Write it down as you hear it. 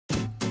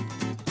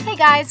Hey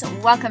guys,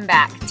 welcome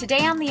back.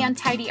 Today on The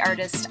Untidy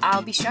Artist,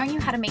 I'll be showing you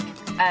how to make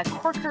a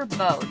corker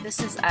bow. This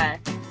is a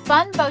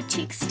fun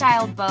boutique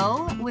style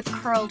bow with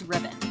curled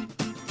ribbon.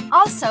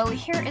 Also,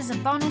 here is a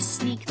bonus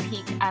sneak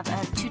peek of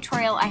a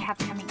tutorial I have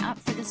coming up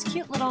for this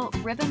cute little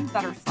ribbon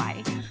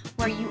butterfly,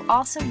 where you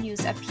also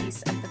use a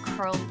piece of the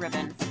curled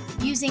ribbon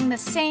using the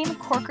same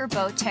corker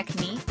bow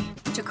technique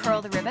to curl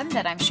the ribbon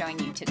that I'm showing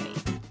you today.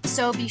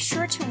 So be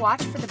sure to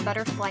watch for the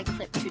butterfly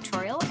clip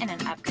tutorial in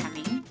an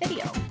upcoming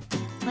video.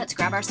 Let's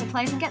grab our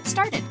supplies and get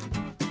started.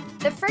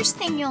 The first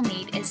thing you'll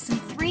need is some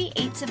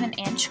 3/8 of an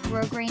inch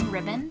grosgrain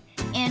ribbon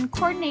in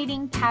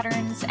coordinating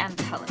patterns and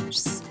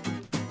colors.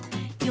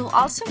 You'll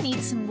also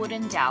need some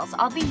wooden dowels.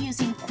 I'll be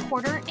using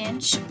 1/4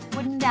 inch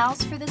wooden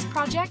dowels for this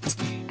project,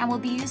 and we'll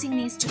be using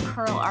these to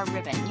curl our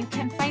ribbon. You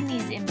can find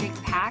these in big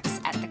packs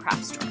at the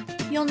craft store.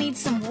 You'll need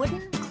some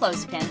wooden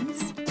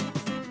clothespins,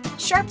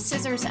 sharp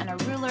scissors and a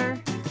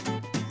ruler,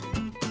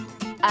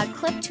 a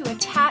clip to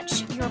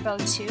attach your bow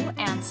to,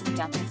 and some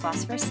dental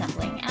floss for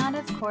assembling, and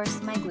of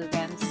course my glue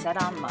gun set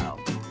on low.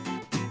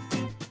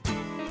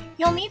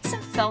 You'll need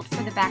some felt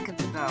for the back of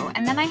the bow,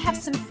 and then I have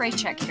some fray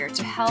check here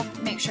to help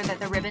make sure that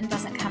the ribbon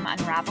doesn't come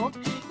unraveled.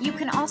 You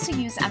can also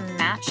use a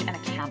match and a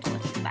candle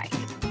if you like.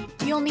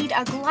 You'll need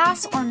a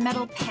glass or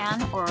metal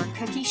pan or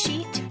cookie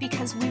sheet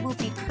because we will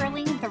be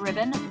curling the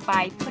ribbon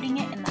by putting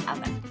it in the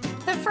oven.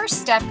 The first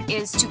step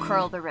is to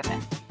curl the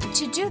ribbon.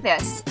 To do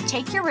this,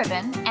 take your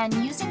ribbon and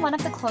using one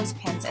of the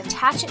clothespins,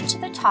 attach it to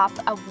the top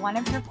of one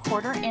of your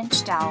 1/4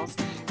 inch dowels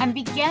and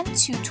begin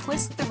to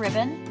twist the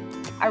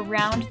ribbon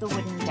around the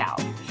wooden dowel.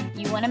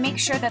 You want to make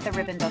sure that the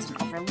ribbon doesn't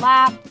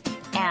overlap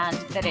and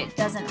that it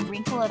doesn't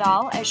wrinkle at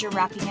all as you're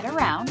wrapping it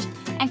around,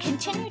 and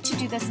continue to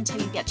do this until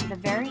you get to the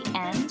very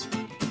end.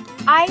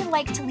 I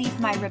like to leave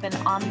my ribbon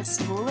on the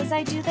spool as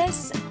I do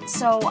this,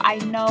 so I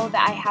know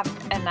that I have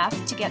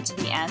enough to get to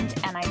the end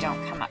and I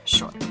don't come up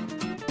short.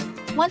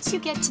 Once you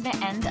get to the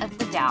end of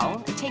the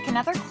dowel, take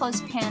another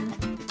clothespin,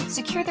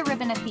 secure the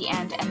ribbon at the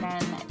end, and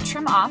then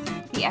trim off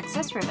the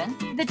excess ribbon.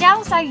 The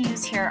dowels I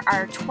use here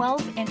are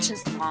 12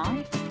 inches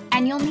long,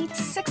 and you'll need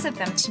 6 of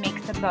them to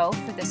make the bow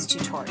for this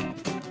tutorial.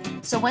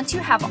 So once you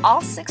have all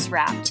 6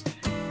 wrapped,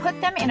 put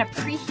them in a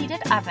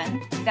preheated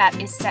oven that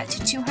is set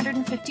to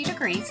 250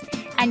 degrees,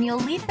 and you'll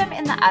leave them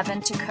in the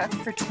oven to cook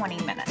for 20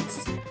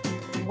 minutes.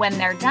 When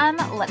they're done,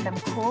 let them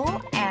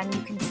cool, and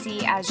you can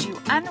see as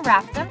you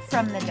unwrap them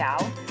from the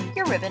dowel,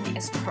 your ribbon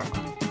is curled.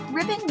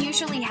 Ribbon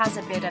usually has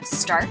a bit of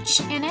starch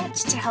in it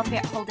to help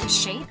it hold its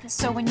shape,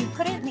 so when you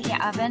put it in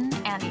the oven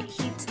and it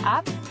heats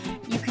up,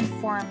 you can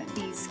form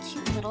these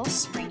cute little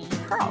springy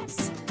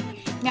curls.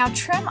 Now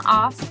trim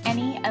off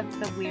any of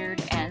the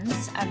weird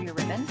ends of your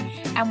ribbon,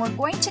 and we're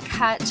going to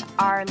cut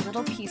our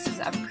little pieces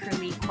of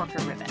curly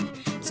corker ribbon.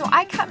 So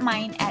I cut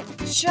mine at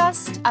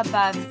just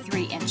above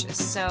 3 inches,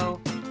 so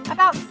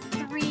about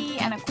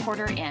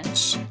 3¼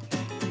 inch,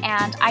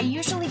 and I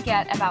usually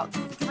get about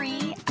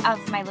 3 of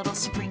my little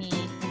springy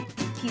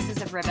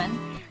pieces of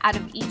ribbon out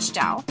of each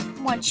dowel.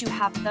 Once you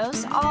have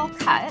those all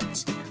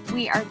cut,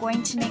 we are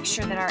going to make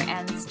sure that our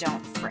ends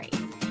don't fray.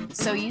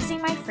 So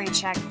using my fray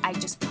check, I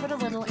just put a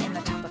little in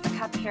the top of the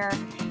cup here,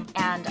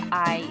 and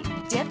I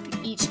dip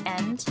each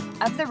end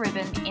of the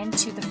ribbon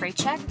into the fray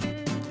check.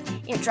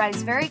 It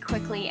dries very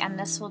quickly, and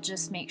this will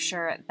just make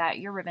sure that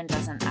your ribbon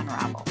doesn't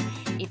unravel.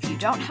 If you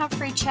don't have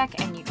fray check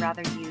and you'd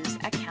rather use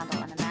a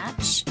candle and a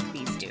match,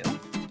 please do.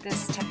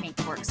 This technique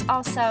works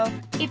also.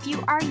 If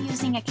you are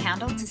using a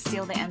candle to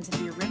seal the ends of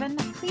your ribbon,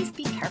 please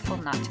be careful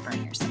not to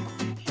burn yourself.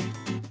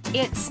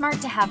 It's smart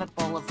to have a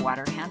bowl of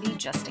water handy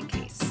just in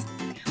case.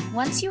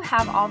 Once you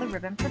have all the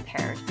ribbon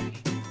prepared,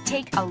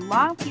 take a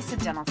long piece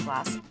of dental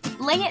floss,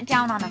 lay it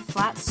down on a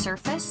flat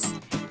surface,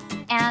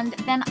 and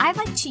then I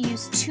like to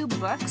use 2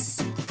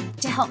 books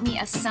to help me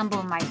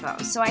assemble my bow.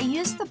 So I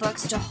use the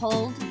books to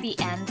hold the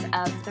ends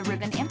of the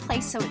ribbon in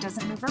place so it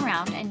doesn't move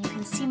around, and you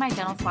can see my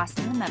dental floss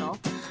in the middle.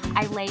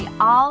 I lay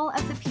all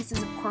of the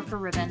pieces of corker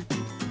ribbon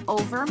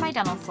over my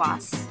dental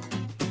floss,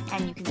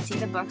 and you can see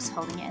the books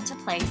holding it into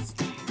place.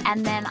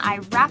 And then I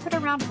wrap it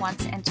around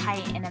once and tie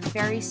it in a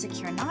very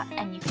secure knot,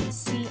 and you can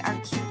see our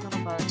cute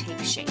little bow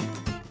take shape.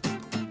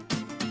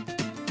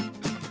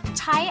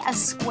 Tie a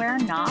square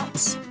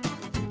knot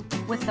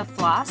with the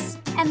floss,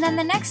 and then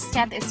the next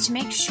step is to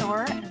make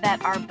sure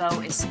that our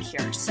bow is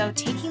secure. So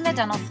taking the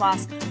dental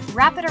floss,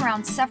 wrap it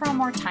around several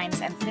more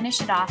times and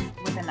finish it off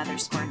with another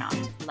square knot.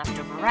 Left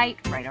over right,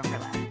 right over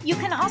left. You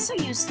can also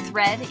use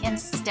thread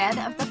instead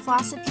of the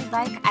floss if you'd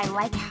like. I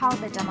like how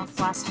the dental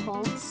floss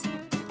holds.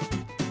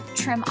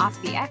 Trim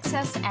off the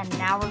excess, and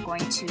now we're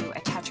going to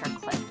attach our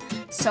clip.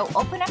 So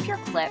open up your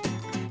clip,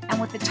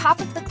 and with the top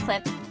of the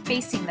clip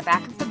facing the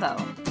back of the bow,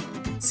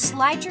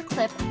 slide your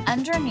clip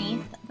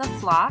underneath the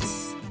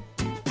floss,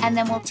 and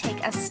then we'll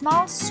take a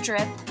small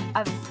strip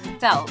of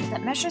felt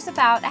that measures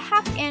about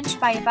 1/2 inch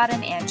by about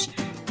 1 inch,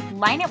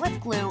 line it with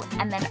glue,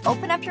 and then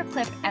open up your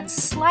clip and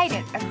slide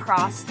it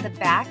across the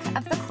back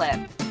of the clip,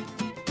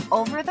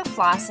 over the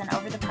floss and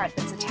over the part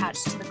that's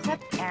attached to the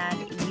clip,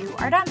 and you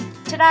are done.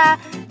 Ta-da!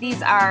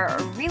 These are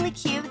really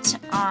cute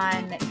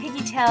on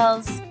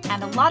pigtails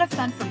and a lot of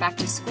fun for back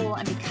to school.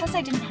 And because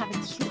I didn't have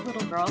a cute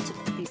little girl to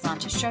put these on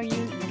to show you,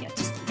 you get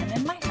to see them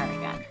in my heart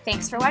again.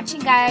 Thanks for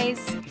watching, guys.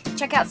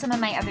 Check out some of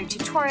my other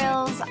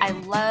tutorials. I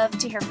love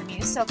to hear from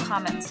you, so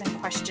comments and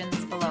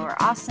questions below are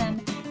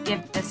awesome.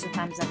 Give this a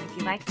thumbs up if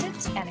you liked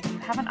it, and if you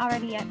haven't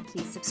already yet,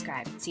 please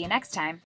subscribe. See you next time.